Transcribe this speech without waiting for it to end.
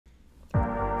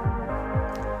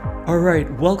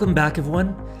Alright, welcome back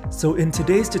everyone. So in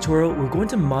today's tutorial, we're going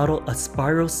to model a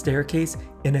spiral staircase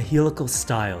in a helical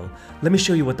style. Let me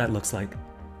show you what that looks like.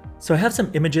 So I have some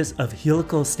images of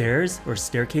helical stairs or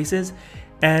staircases,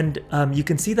 and you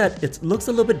can see that it looks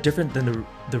a little bit different than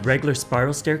the regular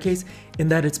spiral staircase in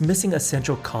that it's missing a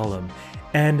central column.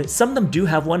 And some of them do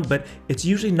have one, but it's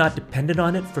usually not dependent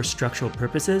on it for structural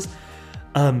purposes.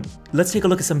 Let's take a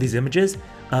look at some of these images.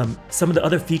 Some of the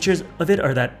other features of it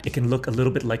are that it can look a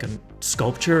little bit like a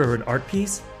sculpture or an art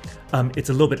piece. It's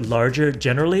a little bit larger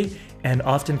generally and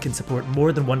often can support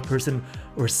more than one person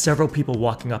or several people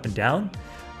walking up and down.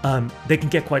 They can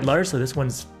get quite large, so this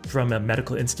one's from a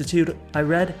medical institute I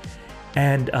read.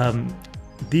 And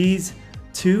these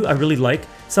two I really like.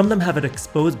 Some of them have an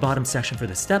exposed bottom section for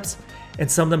the steps, and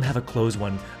some of them have a closed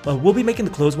one. We'll be making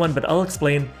the closed one, but I'll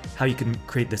explain how you can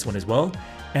create this one as well.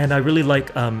 And I really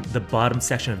like the bottom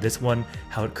section of this one,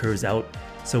 how it curves out.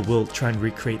 So we'll try and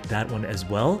recreate that one as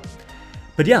well.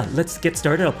 But yeah, let's get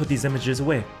started. I'll put these images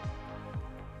away.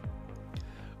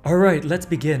 All right, let's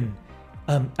begin.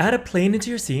 Add a plane into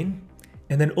your scene,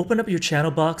 and then open up your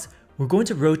channel box. We're going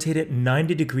to rotate it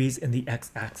 90 degrees in the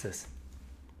x-axis.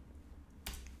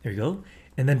 There you go.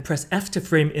 And then press F to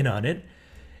frame in on it.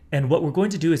 And what we're going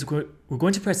to do is we're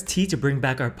going to press T to bring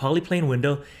back our polyplane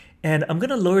window. And I'm going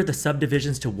to lower the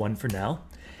subdivisions to 1 for now.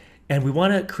 And we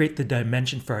want to create the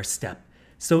dimension for our step.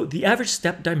 So the average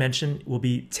step dimension will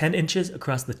be 10 inches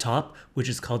across the top, which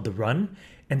is called the run,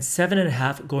 and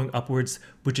 7.5 going upwards,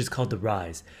 which is called the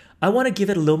rise. I want to give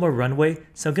it a little more runway,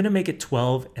 so I'm going to make it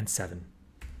 12 and 7.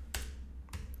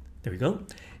 There we go.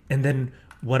 And then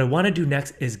what I want to do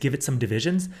next is give it some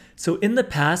divisions. So in the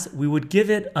past, we would give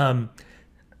it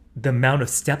the amount of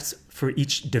steps for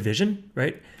each division,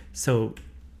 right? So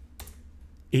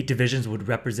 8 divisions would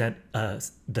represent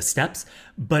the steps,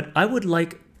 but I would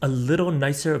like a little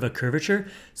nicer of a curvature.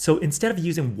 So instead of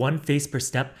using 1 face per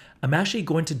step, I'm actually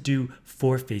going to do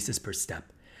 4 faces per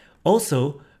step.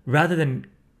 Also, rather than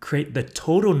create the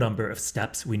total number of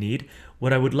steps we need,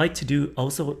 what I would like to do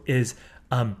also is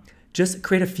just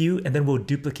create a few and then we'll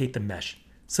duplicate the mesh.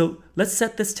 So let's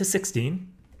set this to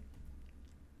 16.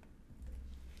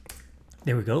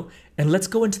 There we go. And let's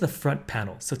go into the front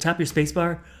panel. So tap your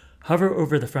spacebar, hover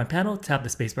over the front panel, tap the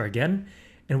spacebar again.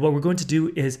 And what we're going to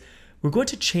do is we're going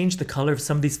to change the color of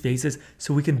some of these faces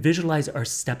so we can visualize our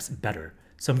steps better.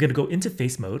 So I'm going to go into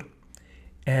face mode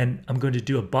and I'm going to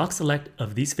do a box select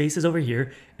of these faces over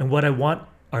here. And what I want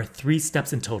are 3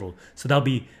 steps in total. So that'll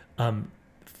be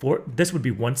this would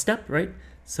be 1 step, right?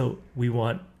 So we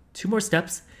want 2 more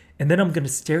steps, and then I'm going to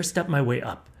stair step my way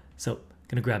up. So I'm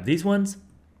going to grab these ones,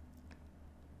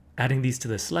 adding these to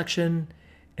the selection,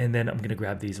 and then I'm going to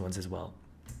grab these ones as well.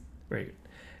 Very good.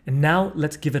 And now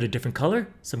let's give it a different color.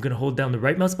 So I'm going to hold down the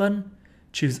right mouse button,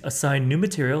 choose Assign New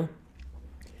Material,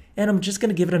 and I'm just going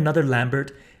to give it another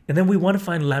Lambert, and then we want to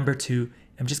find Lambert 2.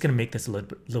 I'm just going to make this a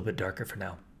little bit darker for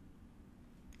now.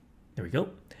 There we go.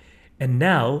 And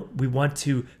now we want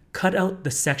to cut out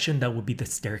the section that will be the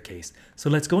staircase.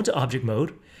 So let's go into object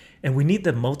mode, and we need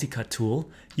the multi-cut tool.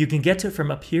 You can get to it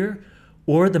from up here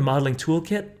or the modeling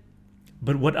toolkit.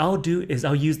 But what I'll do is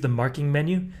I'll use the marking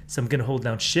menu. So I'm going to hold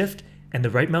down Shift and the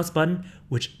right mouse button,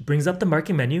 which brings up the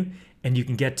marking menu, and you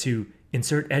can get to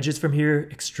insert edges from here,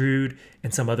 extrude,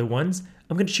 and some other ones.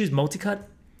 I'm going to choose multi-cut.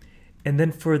 And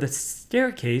then for the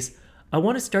staircase, I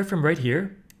want to start from right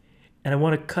here, and I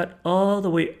want to cut all the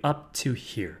way up to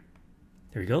here.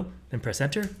 There we go. Then press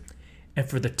enter. And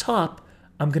for the top,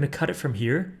 I'm going to cut it from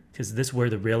here because this is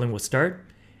where the railing will start.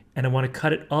 And I want to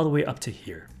cut it all the way up to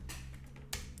here.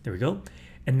 There we go.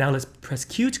 And now let's press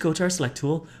Q to go to our select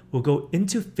tool. We'll go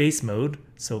into face mode.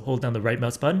 So hold down the right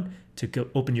mouse button to go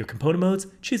open your component modes,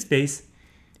 choose face.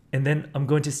 And then I'm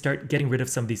going to start getting rid of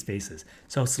some of these faces.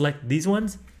 So I'll select these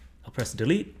ones. I'll press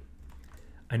delete.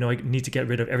 I know I need to get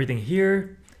rid of everything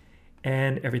here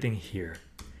and everything here.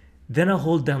 Then I'll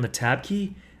hold down the tab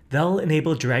key. That'll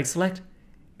enable drag select,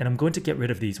 and I'm going to get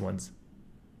rid of these ones.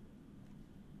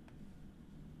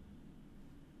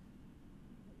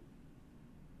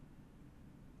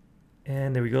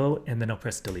 And there we go, and then I'll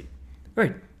press delete. All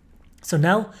right, so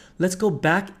now let's go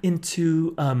back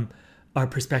into our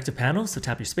perspective panel. So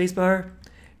tap your spacebar,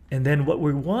 and then what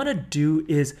we want to do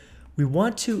is we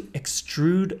want to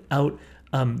extrude out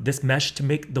this mesh to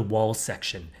make the wall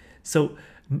section. So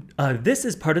this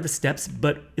is part of the steps,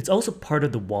 but it's also part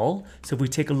of the wall. So if we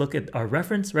take a look at our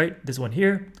reference, right, this one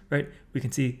here, right, we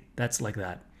can see that's like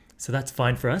that. So that's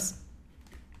fine for us.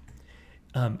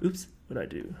 Oops, what did I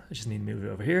do? I just need to move it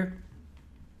over here.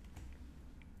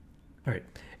 All right,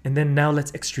 and then now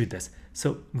let's extrude this.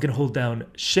 So I'm gonna hold down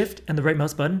Shift and the right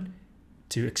mouse button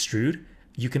to extrude.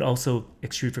 you can also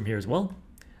extrude from here as well.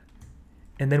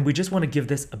 And then we just want to give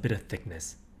this a bit of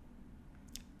thickness.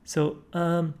 So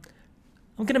I'm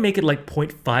going to make it like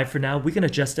 0.5 for now. We can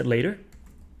adjust it later.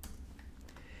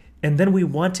 And then we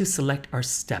want to select our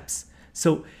steps.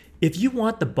 So if you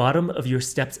want the bottom of your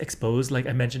steps exposed, like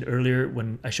I mentioned earlier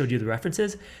when I showed you the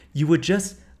references, you would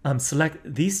just select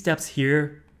these steps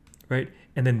here, right?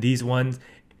 And then these ones,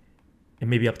 and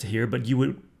maybe up to here, but you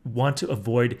would want to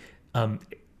avoid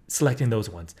selecting those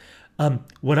ones.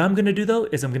 What I'm going to do though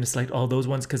is I'm going to select all those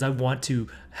ones because I want to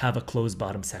have a closed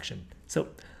bottom section. So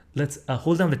let's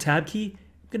hold down the tab key.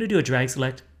 I'm going to do a drag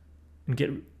select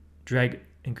and drag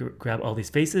and grab all these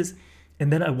faces.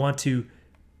 And then I want to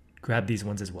grab these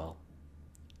ones as well.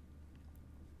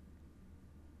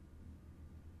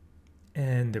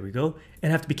 And there we go.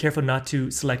 And I have to be careful not to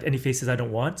select any faces I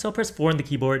don't want. So I'll press 4 on the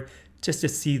keyboard just to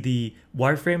see the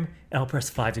wireframe, and I'll press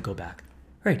 5 to go back.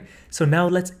 All right, so now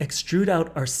let's extrude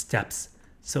out our steps.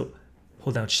 So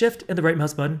hold down Shift and the right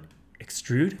mouse button,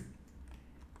 extrude.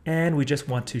 And we just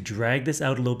want to drag this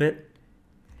out a little bit.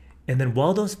 And then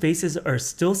while those faces are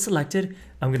still selected,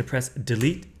 I'm gonna press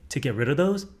Delete to get rid of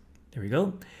those. There we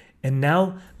go. And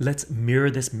now let's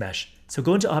mirror this mesh. So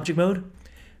go into object mode,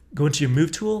 go into your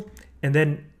move tool, and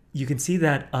then you can see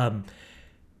that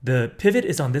the pivot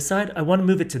is on this side. I want to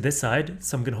move it to this side.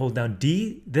 So I'm going to hold down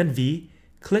D, then V,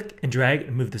 click and drag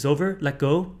and move this over, let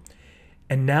go.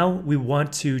 And now we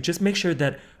want to just make sure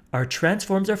that our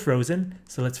transforms are frozen.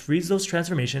 So let's freeze those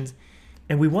transformations.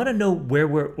 And we want to know where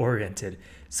we're oriented.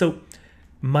 So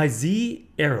my Z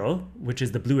arrow, which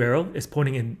is the blue arrow, is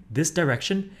pointing in this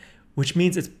direction, which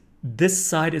means this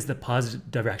side is the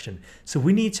positive direction. So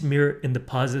we need to mirror in the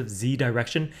positive Z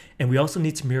direction, and we also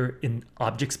need to mirror in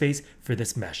object space for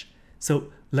this mesh.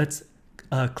 So let's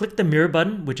click the mirror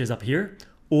button, which is up here,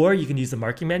 or you can use the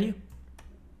marking menu.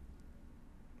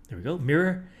 There we go,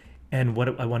 mirror. And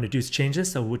what I want to do is change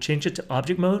this. So we'll change it to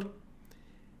object mode.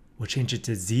 We'll change it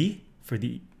to Z for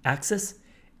the axis,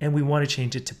 and we want to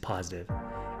change it to positive.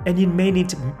 And you may need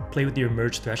to play with your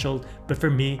merge threshold, but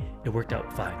for me, it worked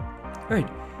out fine. All right.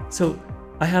 So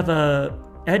I have a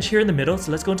edge here in the middle. So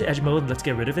let's go into edge mode and let's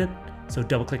get rid of it. So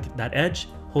double click that edge,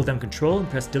 hold down Control and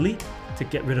press Delete to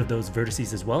get rid of those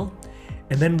vertices as well.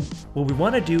 And then what we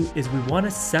want to do is we want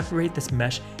to separate this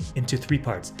mesh into 3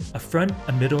 parts, a front,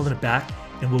 a middle, and a back,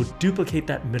 and we'll duplicate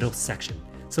that middle section.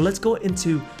 So let's go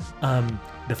into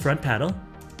the front panel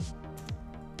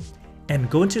and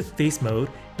go into face mode.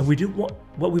 And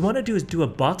what we want to do is do a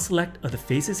box select of the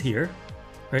faces here,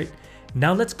 right?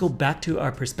 Now let's go back to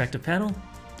our perspective panel,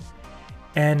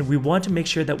 and we want to make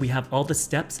sure that we have all the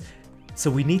steps. So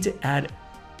we need to add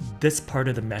this part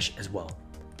of the mesh as well.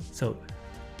 So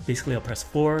basically I'll press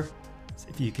 4,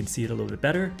 if you can see it a little bit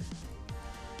better.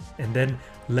 And then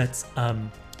let's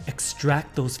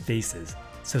extract those faces.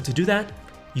 So to do that,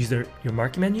 use your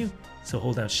marking menu. So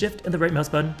hold down Shift and the right mouse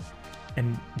button.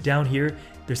 And down here,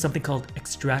 there's something called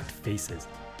Extract Faces.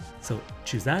 So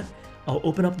choose that. I'll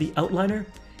open up the outliner.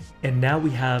 And now we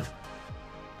have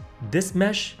this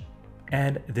mesh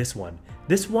and this one.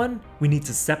 This one we need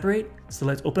to separate. So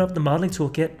let's open up the modeling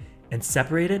toolkit and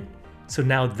separate it. So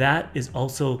now that is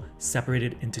also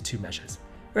separated into 2 meshes.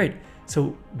 All right,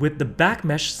 so with the back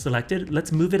mesh selected,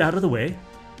 let's move it out of the way.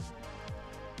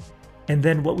 And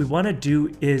then what we want to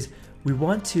do is we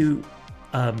want to,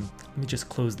 let me just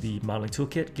close the modeling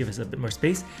toolkit, give us a bit more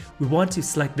space. We want to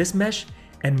select this mesh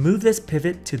and move this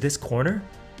pivot to this corner.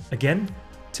 Again,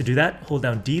 to do that, hold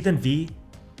down D, then V,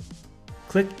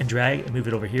 click and drag and move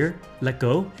it over here, let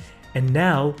go. And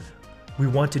now we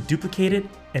want to duplicate it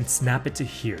and snap it to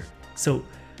here. So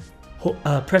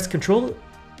press Control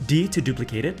D to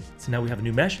duplicate it. So now we have a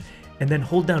new mesh, and then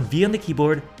hold down V on the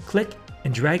keyboard, click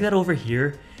and drag that over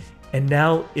here. And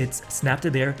now it's snapped to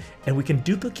there, and we can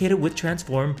duplicate it with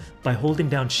transform by holding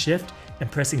down Shift and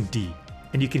pressing D.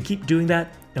 And you can keep doing that,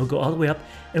 and it'll go all the way up.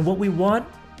 And what we want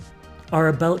are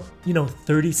about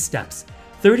 30 steps.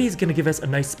 30 is going to give us a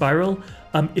nice spiral.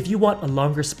 If you want a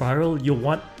longer spiral, you'll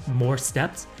want more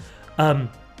steps.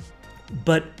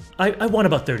 But I want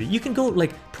about 30. You can go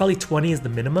like probably 20 is the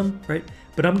minimum, right?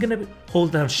 But I'm going to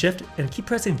hold down Shift and keep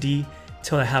pressing D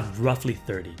till I have roughly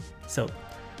 30. So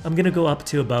I'm going to go up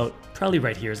to about, probably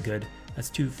right here is good. That's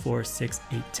 2, 4, 6,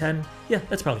 8, 10. Yeah,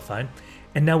 that's probably fine.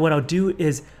 And now what I'll do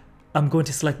is I'm going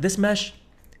to select this mesh,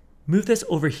 move this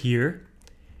over here,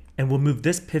 and we'll move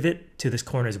this pivot to this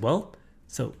corner as well.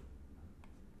 So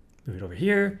move it over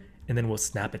here, and then we'll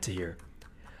snap it to here.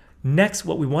 Next,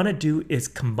 what we want to do is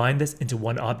combine this into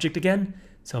one object again.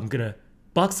 So I'm going to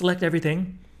box select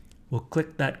everything. We'll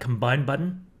click that combine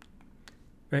button,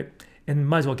 right? And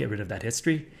might as well get rid of that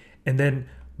history. And then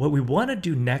what we want to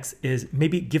do next is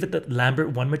maybe give it the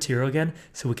Lambert 1 material again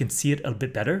so we can see it a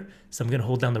bit better. So I'm going to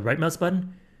hold down the right mouse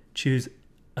button, choose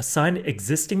Assign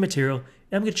Existing Material,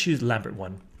 and I'm going to choose Lambert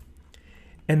 1.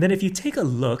 And then if you take a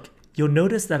look, you'll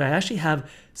notice that I actually have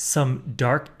some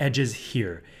dark edges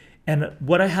here. And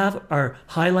what I have are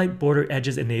highlight border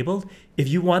edges enabled. If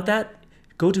you want that,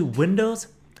 go to Windows,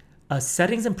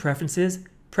 Settings and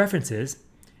Preferences,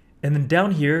 and then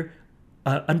down here,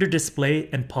 under Display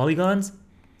and Polygons,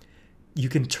 you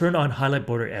can turn on highlight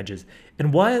border edges.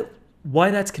 And why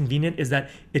that's convenient is that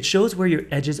it shows where your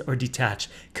edges are detached,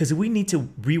 because we need to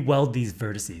re-weld these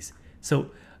vertices.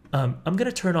 So I'm going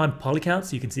to turn on poly count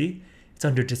so you can see. It's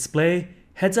under Display,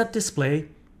 Heads Up Display,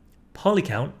 Poly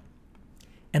Count,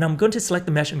 and I'm going to select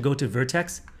the mesh and go to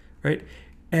Vertex, right?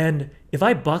 And if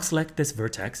I box select this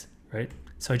vertex, right?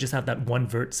 So I just have that one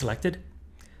vert selected.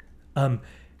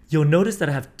 You'll notice that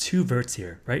I have 2 verts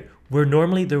here, right? Where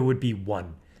normally there would be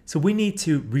 1. So we need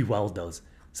to re-weld those.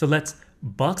 So let's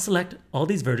box select all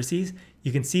these vertices.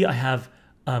 You can see I have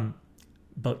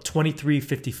about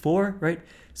 2354, right?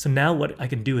 So now what I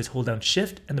can do is hold down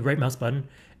Shift and the right mouse button,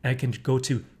 and I can go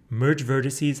to Merge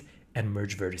Vertices and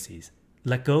Merge Vertices.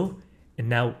 Let go, and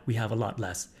now we have a lot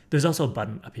less. There's also a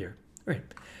button up here. Right.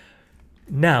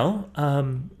 Now,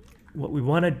 what we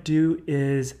want to do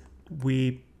is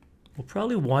we'll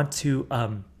probably want to,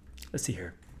 let's see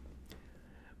here.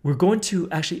 We're going to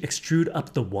actually extrude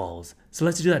up the walls. So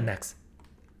let's do that next.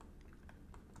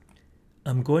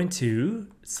 I'm going to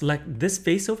select this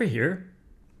face over here.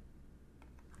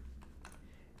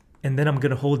 And then I'm going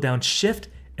to hold down Shift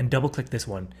and double click this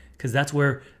one, because that's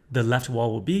where the left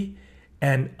wall will be.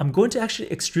 And I'm going to actually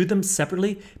extrude them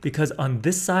separately, because on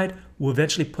this side, we'll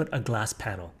eventually put a glass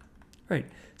panel. Right,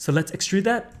 so let's extrude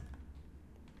that.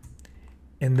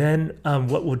 And then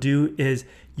what we'll do is,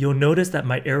 you'll notice that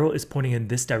my arrow is pointing in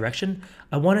this direction.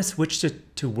 I want to switch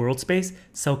to world space,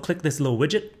 so I'll click this little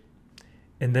widget,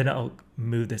 and then I'll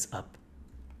move this up.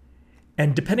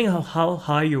 And depending on how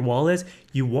high your wall is,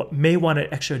 you may want an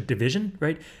extra division,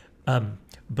 right?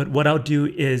 But what I'll do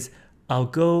is I'll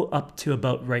go up to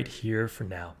about right here for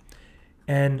now.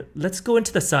 And let's go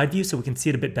into the side view so we can see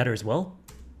it a bit better as well.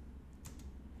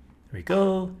 There we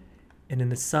go. And in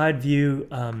the side view,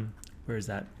 where is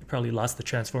that? I probably lost the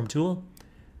transform tool.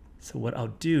 So what I'll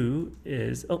do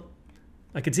is, oh,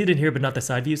 I can see it in here, but not the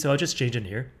side view. So I'll just change it in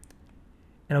here.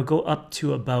 And I'll go up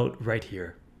to about right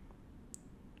here.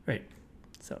 Right.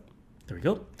 So there we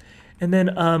go. And then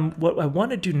what I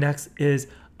want to do next is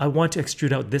I want to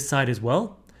extrude out this side as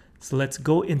well. So let's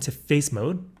go into face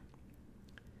mode.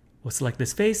 We'll select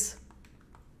this face,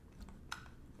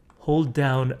 hold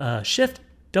down Shift,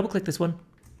 double click this one,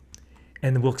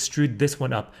 and then we'll extrude this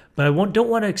one up. But I don't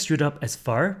want to extrude up as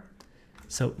far.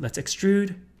 So let's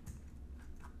extrude.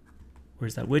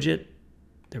 Where's that widget?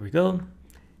 There we go.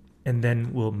 And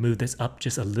then we'll move this up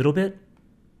just a little bit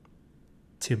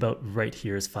to about right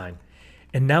here is fine.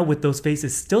 And now with those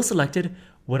faces still selected,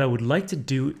 what I would like to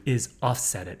do is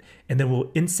offset it, and then we'll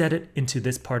inset it into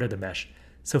this part of the mesh.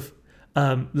 So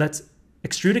let's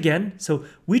extrude again. So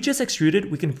we just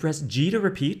extruded, we can press G to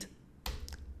repeat,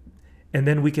 and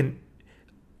then we can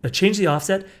change the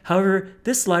offset. However,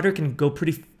 this slider can go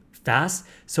pretty fast,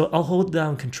 so I'll hold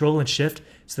down Control and Shift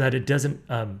so that it doesn't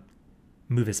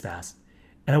move as fast.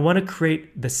 And I want to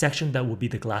create the section that will be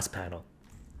the glass panel.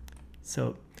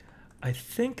 So I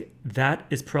think that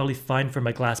is probably fine for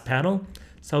my glass panel.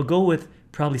 So I'll go with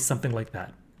probably something like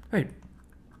that. Right.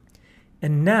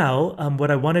 And now what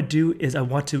I want to do is I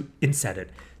want to inset it.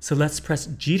 So let's press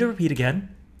G to repeat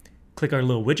again, click our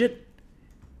little widget,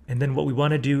 and then what we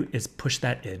want to do is push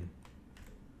that in.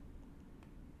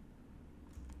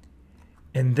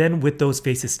 And then with those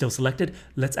faces still selected,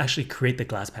 let's actually create the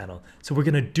glass panel. So we're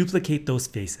going to duplicate those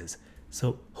faces.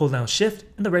 So hold down Shift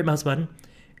and the right mouse button.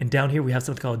 And down here we have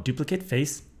something called duplicate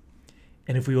face.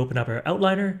 And if we open up our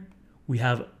outliner, we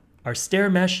have our stair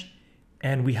mesh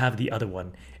and we have the other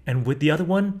one. And with the other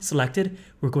one selected,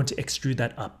 we're going to extrude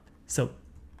that up. So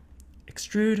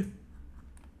extrude,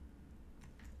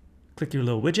 click your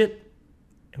little widget,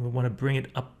 and we want to bring it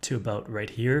up to about right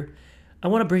here. I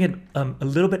want to bring it a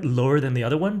little bit lower than the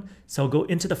other one. So I'll go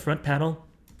into the front panel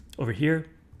over here,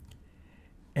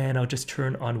 and I'll just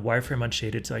turn on wireframe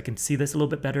unshaded so I can see this a little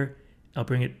bit better. I'll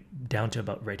bring it down to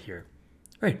about right here.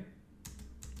 Right.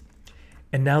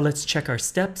 And now let's check our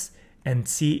steps and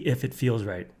see if it feels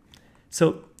right.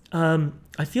 So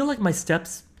I feel like my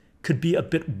steps could be a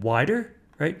bit wider,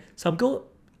 right? So I'll go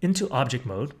into object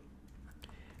mode,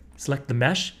 select the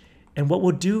mesh, and what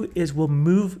we'll do is we'll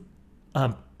move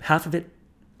half of it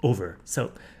over.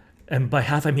 So, and by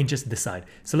half I mean just this side.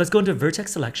 So let's go into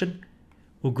vertex selection.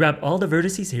 we'll grab all the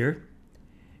vertices here,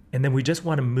 and then we just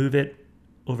want to move it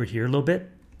over here a little bit.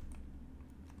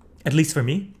 At least for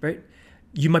me, right?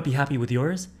 You might be happy with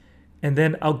yours. And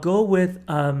then I'll go with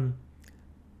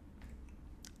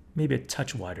maybe a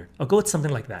touch wider. I'll go with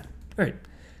something like that. All right.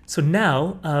 So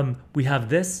now we have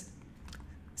this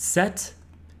set,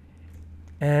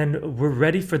 and we're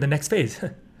ready for the next phase,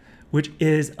 which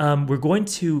is we're going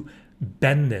to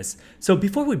bend this. So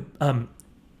before we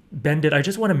bend it, I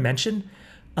just want to mention,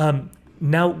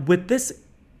 now with this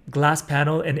glass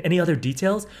panel and any other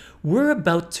details, we're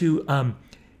about to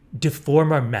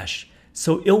deform our mesh.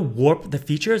 So it'll warp the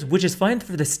features, which is fine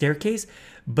for the staircase,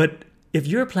 but if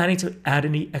you're planning to add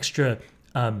any extra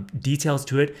details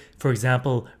to it, for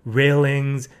example,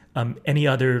 railings, any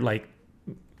other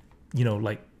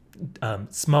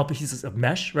small pieces of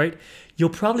mesh, right? You'll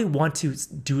probably want to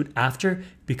do it after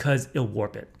because it'll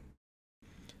warp it.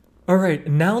 All right,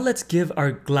 now let's give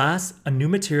our glass a new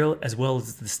material as well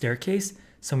as the staircase.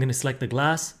 So I'm going to select the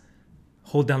glass,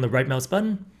 hold down the right mouse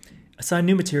button, assign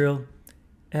new material,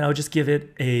 and I'll just give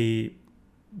it a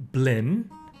blend.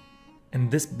 And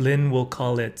this blend, we'll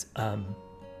call it,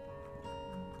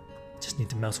 just need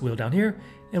to mouse wheel down here,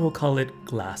 and we'll call it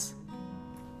glass.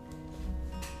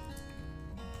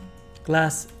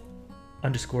 Glass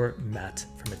underscore matte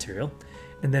for material.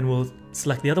 And then we'll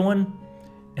select the other one,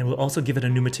 and we'll also give it a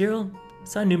new material,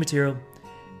 assign new material,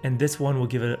 and this one we'll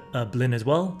give it a blend as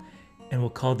well, and we'll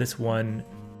call this one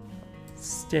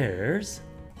stairs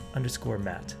underscore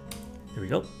matte. There we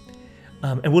go.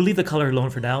 And we'll leave the color alone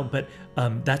for now, but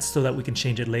that's so that we can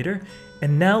change it later.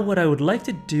 And now what I would like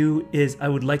to do is I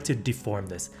would like to deform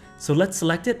this. So let's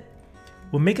select it.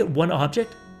 We'll make it one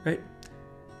object, right?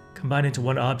 Combine into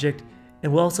one object,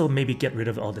 and we'll also maybe get rid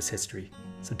of all this history.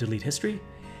 So delete history.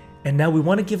 And now we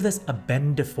want to give this a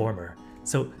bend deformer.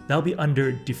 So that'll be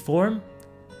under deform,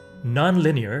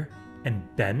 nonlinear, and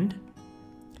bend.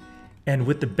 And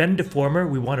with the bend deformer,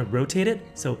 we want to rotate it.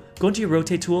 So go into your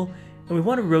rotate tool, and we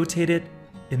want to rotate it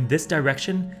in this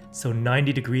direction. So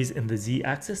 90 degrees in the Z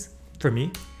axis for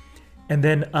me. And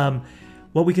then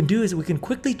what we can do is we can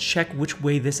quickly check which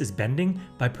way this is bending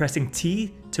by pressing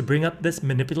T to bring up this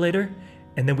manipulator.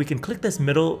 And then we can click this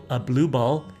middle blue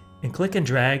ball and click and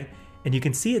drag, and you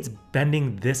can see it's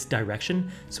bending this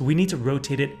direction. So we need to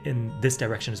rotate it in this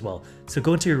direction as well. So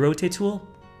go into your rotate tool,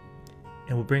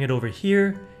 and we'll bring it over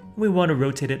here. We want to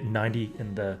rotate it 90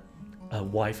 in the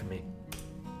Y for me.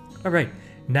 All right,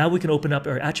 now we can open up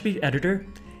our attribute editor,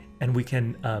 and we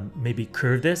can maybe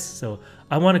curve this. So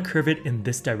I want to curve it in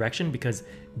this direction because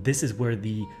this is where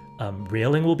the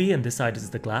railing will be, and this side is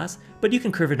the glass, but you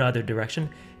can curve it in either direction.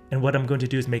 And what I'm going to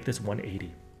do is make this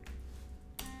 180.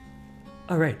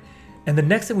 All right, and the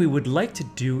next thing we would like to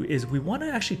do is we want to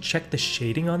actually check the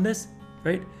shading on this,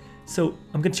 right? So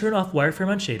I'm going to turn off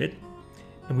wireframe unshaded,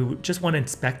 and we would just want to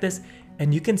inspect this,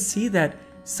 and you can see that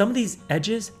some of these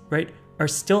edges, right, are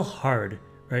still hard,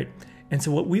 right? And so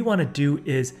what we want to do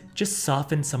is just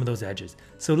soften some of those edges.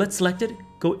 So let's select it,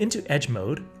 go into edge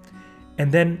mode,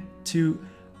 and then to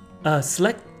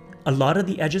select a lot of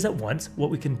the edges at once, what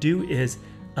we can do is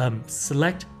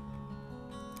select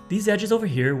these edges over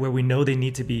here where we know they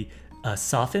need to be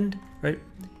softened, right?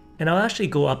 And I'll actually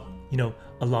go up,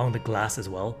 along the glass as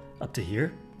well, up to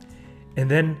here. And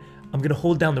then I'm going to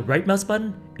hold down the right mouse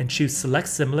button and choose select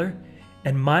similar.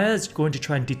 And Maya is going to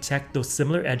try and detect those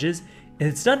similar edges. And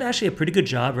it's done actually a pretty good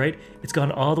job, right? It's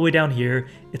gone all the way down here.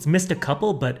 It's missed a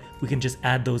couple, but we can just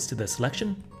add those to the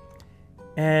selection.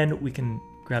 And we can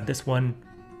grab this one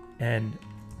and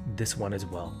this one as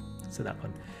well. So that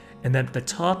one. And then at the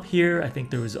top here, I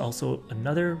think there was also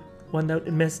another one that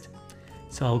it missed.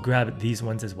 So I'll grab these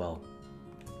ones as well.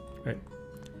 Right.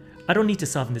 I don't need to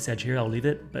soften this edge here. I'll leave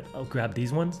it, but I'll grab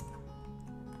these ones.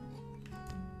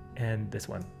 And this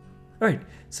one. All right,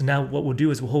 so now what we'll do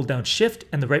is we'll hold down Shift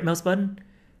and the right mouse button,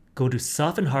 go to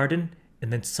Soften Harden,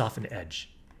 and then Soften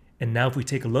Edge. And now if we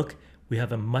take a look, we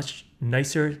have a much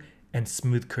nicer and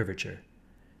smooth curvature.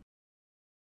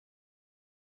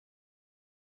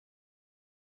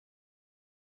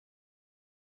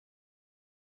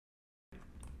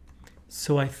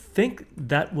 So I think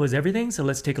that was everything, so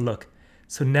let's take a look.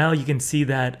 So now you can see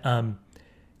that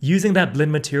using that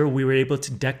blend material, we were able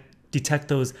to detect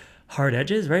those hard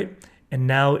edges, right? And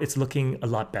now it's looking a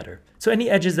lot better. So any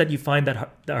edges that you find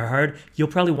that are hard, you'll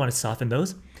probably want to soften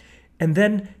those. And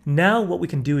then now what we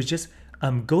can do is just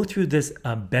go through this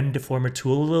bend deformer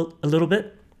tool a little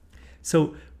bit.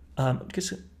 So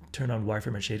just turn on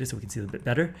wireframe and shaded so we can see a bit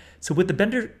better. So with the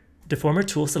bend deformer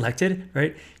tool selected,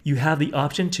 right, you have the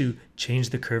option to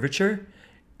change the curvature.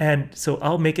 And so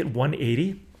I'll make it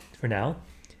 180 for now.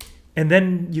 And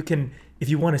then you can if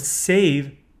you want to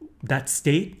save that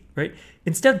state, right?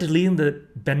 Instead of deleting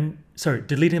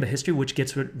deleting the history, which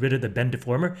gets rid of the bend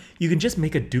deformer, you can just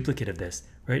make a duplicate of this,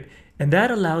 right? And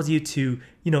that allows you to,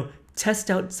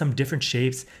 test out some different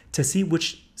shapes to see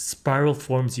which spiral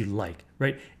forms you like,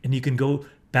 right? And you can go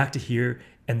back to here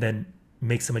and then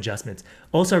make some adjustments.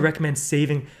 Also, I recommend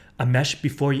saving a mesh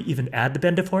before you even add the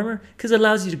bend deformer, because it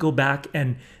allows you to go back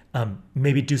and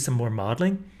maybe do some more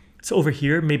modeling. So over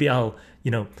here, maybe I'll,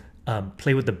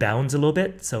 play with the bounds a little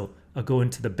bit. So I'll go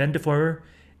into the bend deformer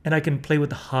and I can play with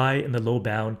the high and the low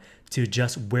bound to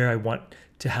adjust where I want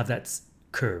to have that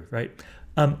curve, right?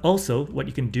 Also, what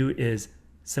you can do is,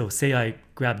 so say I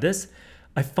grab this,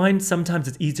 I find sometimes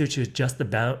it's easier to adjust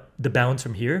the bounds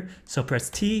from here. So I'll press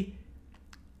T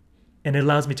and it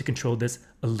allows me to control this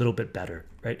a little bit better,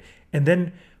 right? And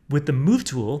then with the move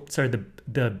tool,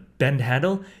 the bend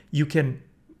handle, you can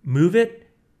move it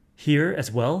here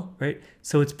as well, right?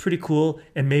 So it's pretty cool.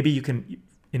 And maybe you can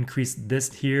increase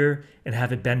this here and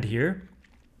have it bend here.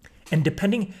 And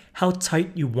depending how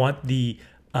tight you want the,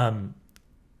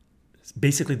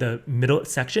 basically the middle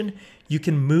section, you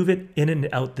can move it in and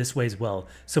out this way as well.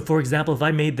 So for example, if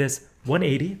I made this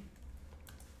 180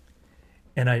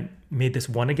 and I made this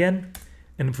 1 again,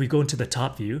 and if we go into the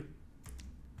top view,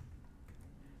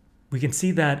 we can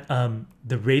see that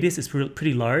the radius is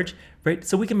pretty large, right?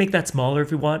 So we can make that smaller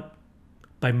if we want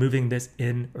by moving this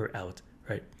in or out,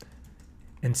 right?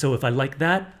 And so if I like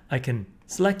that, I can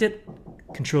select it,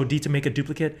 Control D to make a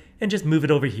duplicate, and just move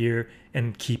it over here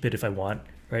and keep it if I want,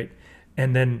 right?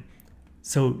 And then,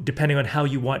 so depending on how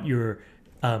you want your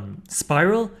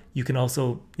spiral, you can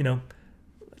also,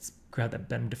 let's grab that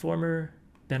bend deformer,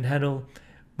 bend handle.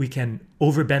 We can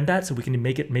overbend that, so we can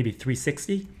make it maybe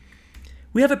 360.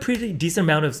 We have a pretty decent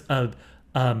amount of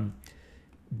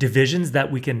divisions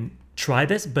that we can try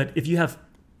this, but if you have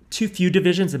too few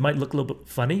divisions, it might look a little bit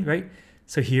funny, right?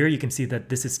 So here you can see that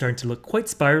this is starting to look quite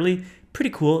spirally, pretty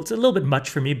cool. It's a little bit much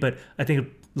for me, but I think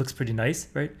it looks pretty nice,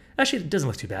 right? Actually, it doesn't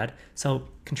look too bad. So I'll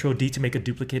Control D to make a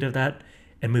duplicate of that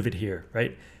and move it here,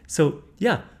 right? So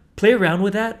yeah, play around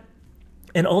with that.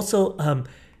 And also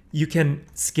you can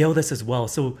scale this as well.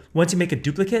 So once you make a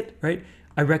duplicate, right,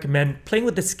 I recommend playing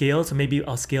with the scale. So maybe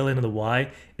I'll scale into the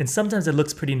Y, and sometimes it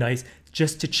looks pretty nice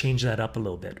just to change that up a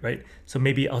little bit, right? So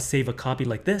maybe I'll save a copy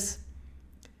like this,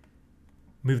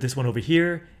 move this one over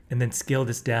here, and then scale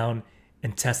this down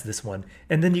and test this one.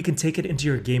 And then you can take it into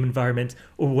your game environment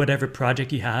or whatever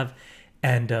project you have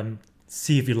and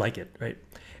see if you like it, right?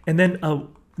 And then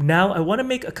now I want to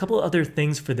make a couple other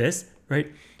things for this,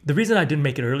 right? The reason I didn't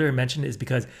make it earlier, I mentioned, is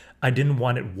because I didn't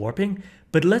want it warping.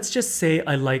 But let's just say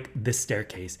I like this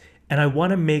staircase and I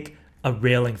want to make a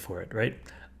railing for it, right?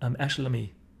 Actually,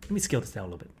 let me scale this down a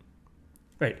little bit.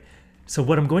 Right. So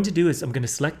what I'm going to do is I'm going to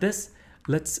select this.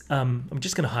 I'm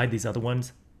just going to hide these other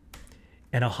ones,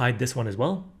 and I'll hide this one as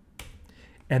well.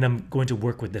 And I'm going to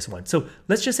work with this one. So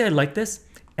let's just say I like this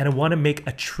and I want to make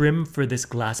a trim for this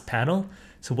glass panel.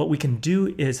 So what we can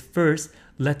do is first,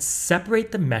 let's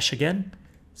separate the mesh again.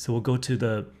 So we'll go to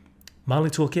the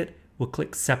modeling toolkit, we'll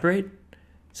click separate.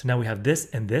 So now we have this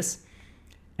and this.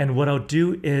 And what I'll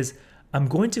do is I'm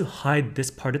going to hide this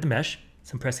part of the mesh.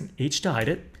 So I'm pressing H to hide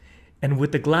it. And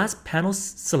with the glass panel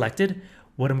selected,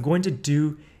 what I'm going to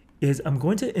do is I'm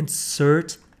going to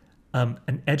insert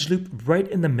an edge loop right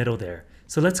in the middle there.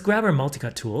 So let's grab our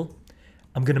multi-cut tool.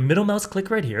 I'm going to middle mouse click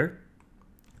right here.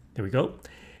 There we go.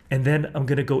 And then I'm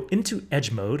going to go into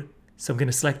edge mode. So I'm going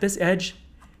to select this edge,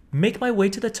 make my way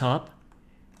to the top,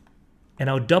 and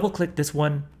I'll double click this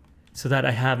one so that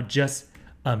I have just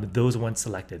those ones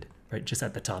selected, right? Just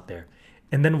at the top there.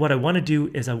 And then what I want to do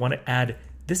is I want to add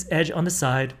this edge on the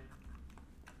side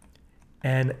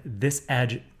and this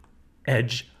edge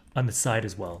on the side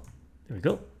as well. There we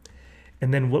go.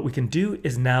 And then what we can do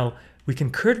is now we can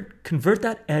convert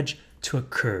that edge to a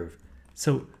curve.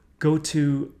 So go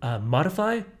to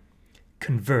modify,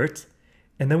 convert,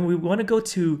 and then we want to go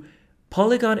to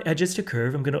polygon edges to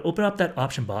curve. I'm going to open up that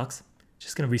option box.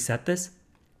 Just going to reset this.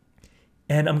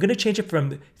 And I'm going to change it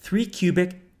from 3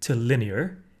 cubic to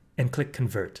linear and click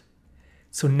convert.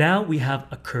 So now we have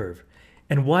a curve.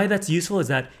 And why that's useful is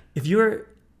that if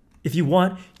you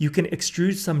want, you can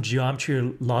extrude some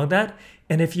geometry along that.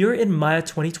 And if you're in Maya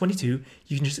 2022,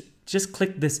 you can just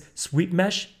click this sweep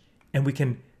mesh and we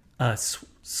can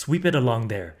sweep it along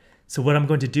there. So what I'm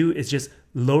going to do is just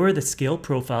lower the scale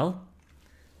profile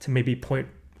to maybe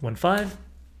 0.15.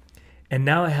 And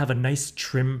now I have a nice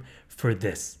trim for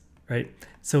this, right?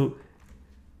 So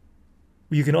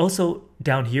you can also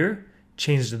down here,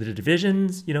 change the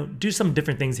divisions, do some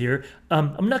different things here.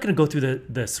 I'm not going to go through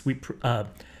the sweep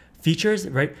features,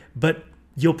 right? But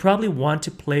You'll probably want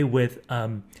to play with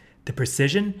the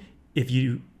precision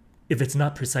if it's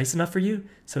not precise enough for you,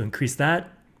 so increase that.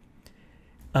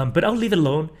 But I'll leave it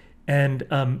alone. And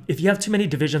if you have too many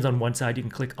divisions on one side, you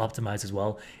can click optimize as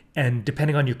well. And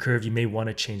depending on your curve, you may want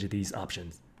to change these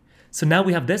options. So now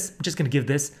we have this. I'm just going to give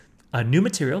this a new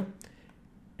material.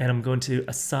 And I'm going to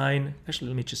assign, actually,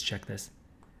 let me just check this.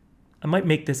 I might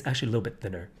make this actually a little bit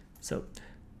thinner. So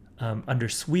under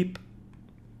sweep,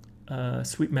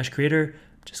 sweep mesh creator,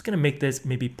 I'm just going to make this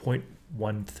maybe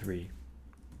 0.13.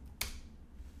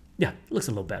 Yeah, it looks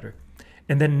a little better.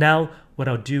 And then now what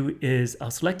I'll do is I'll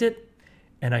select it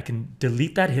and I can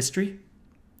delete that history,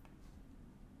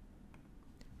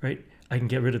 right? I can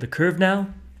get rid of the curve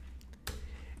now.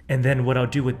 And then what I'll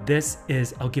do with this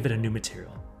is I'll give it a new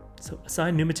material. So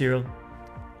assign new material,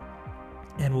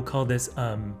 and we'll call this,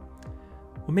 we'll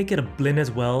make it a blend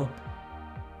as well.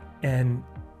 And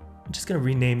I'm just gonna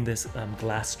rename this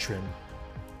glass trim.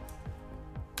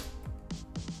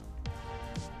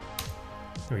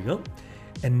 There we go.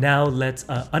 And now let's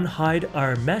unhide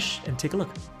our mesh and take a look.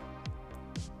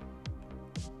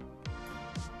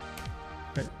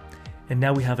 Right. And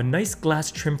now we have a nice glass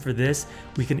trim for this.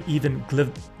 We can even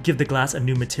give the glass a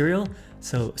new material.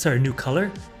 So, sorry, a new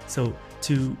color. So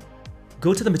to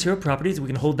go to the material properties, we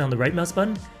can hold down the right mouse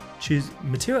button, choose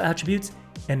material attributes,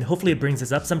 and hopefully it brings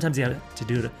this up. Sometimes you have to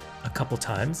do it a couple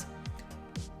times.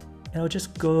 And I'll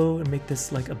just go and make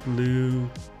this like a blue,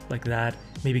 like that.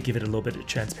 Maybe give it a little bit of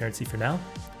transparency for now.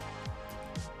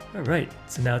 All right,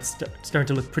 so now it's starting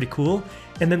to look pretty cool.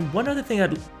 And then one other thing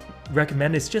I'd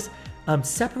recommend is just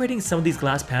separating some of these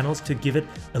glass panels to give it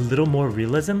a little more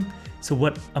realism. So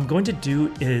what I'm going to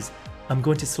do is I'm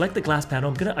going to select the glass panel.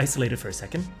 I'm going to isolate it for a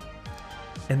second.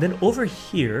 And then over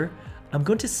here, I'm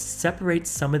going to separate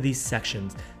some of these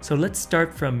sections. So let's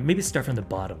start from, maybe start from the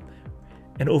bottom.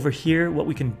 And over here, what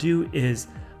we can do is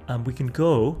we can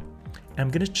go, and I'm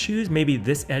going to choose maybe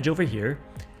this edge over here.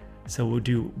 So we'll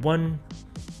do one,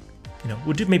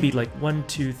 we'll do maybe like 1,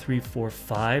 2, 3, 4,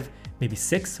 5, maybe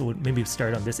 6. So maybe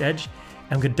start on this edge.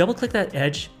 And I'm going to double click that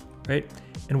edge, right?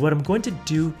 And what I'm going to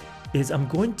do is I'm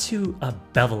going to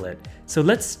bevel it. So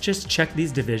let's just check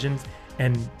these divisions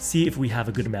and see if we have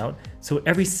a good amount. So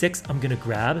every 6 I'm gonna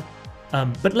grab,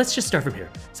 but let's just start from here.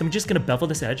 So I'm just gonna bevel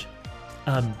this edge,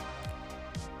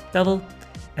 bevel,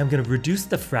 and I'm gonna reduce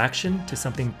the fraction to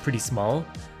something pretty small.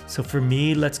 So for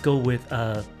me, let's go with,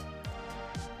 I'm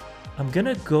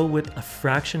gonna go with a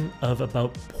fraction of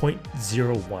about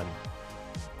 0.01.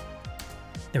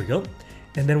 There we go.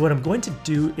 And then what I'm going to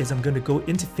do is I'm gonna go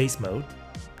into face mode,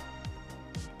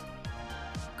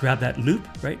 grab that loop,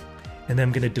 right? And then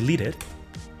I'm gonna delete it.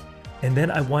 And then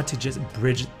I want to just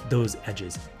bridge those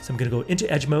edges. So I'm gonna go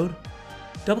into edge mode,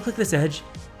 double click this edge,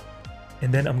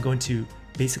 and then I'm going to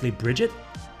basically bridge it.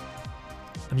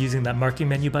 I'm using that marking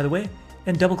menu, by the way,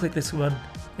 and double click this one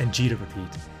and G to repeat.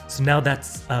 So now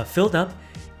that's filled up.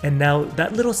 And now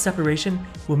that little separation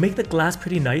will make the glass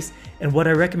pretty nice. And what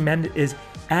I recommend is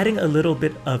adding a little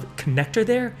bit of connector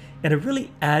there, and it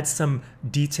really adds some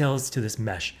details to this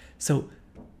mesh. So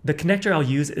the connector I'll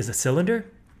use is a cylinder,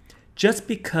 just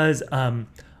because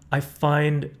I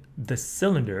find the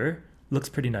cylinder looks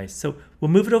pretty nice. So we'll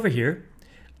move it over here.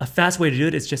 A fast way to do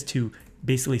it is just to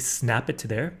basically snap it to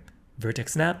there,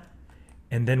 vertex snap,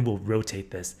 and then we'll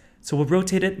rotate this. So we'll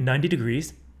rotate it 90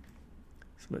 degrees.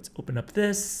 So let's open up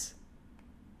this.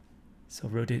 So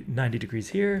rotate 90 degrees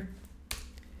here.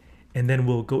 And then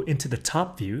we'll go into the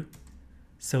top view.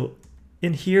 So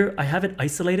in here, I have it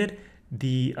isolated,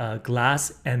 the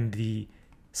glass and the,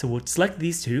 so we'll select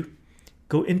these two,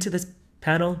 go into this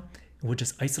panel, and we'll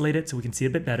just isolate it so we can see it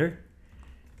a bit better.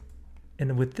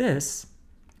 And with this,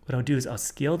 what I'll do is I'll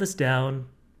scale this down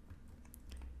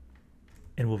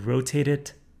and we'll rotate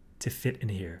it to fit in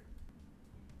here.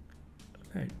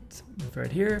 All right, so move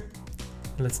right here,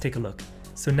 and let's take a look.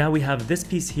 So now we have this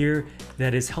piece here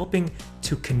that is helping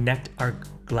to connect our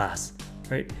glass,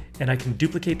 right? And I can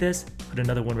duplicate this, put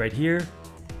another one right here,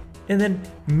 and then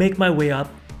make my way up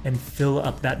and fill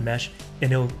up that mesh,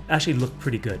 and it'll actually look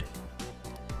pretty good.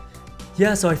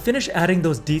 Yeah, so I finished adding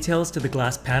those details to the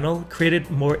glass panel, created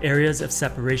more areas of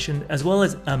separation, as well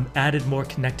as added more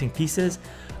connecting pieces.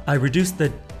 I reduced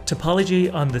the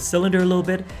topology on the cylinder a little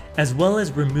bit, as well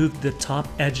as removed the top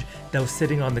edge that was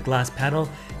sitting on the glass panel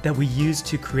that we used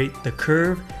to create the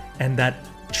curve and that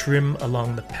trim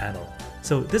along the panel.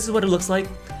 So this is what it looks like,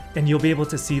 and you'll be able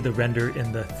to see the render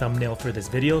in the thumbnail for this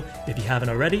video if you haven't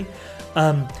already.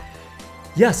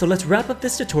 Yeah, so let's wrap up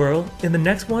this tutorial. In the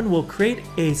next one, we'll create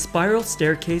a spiral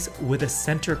staircase with a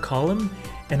center column,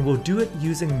 and we'll do it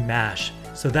using Mesh.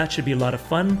 So that should be a lot of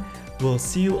fun. We'll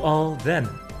see you all then.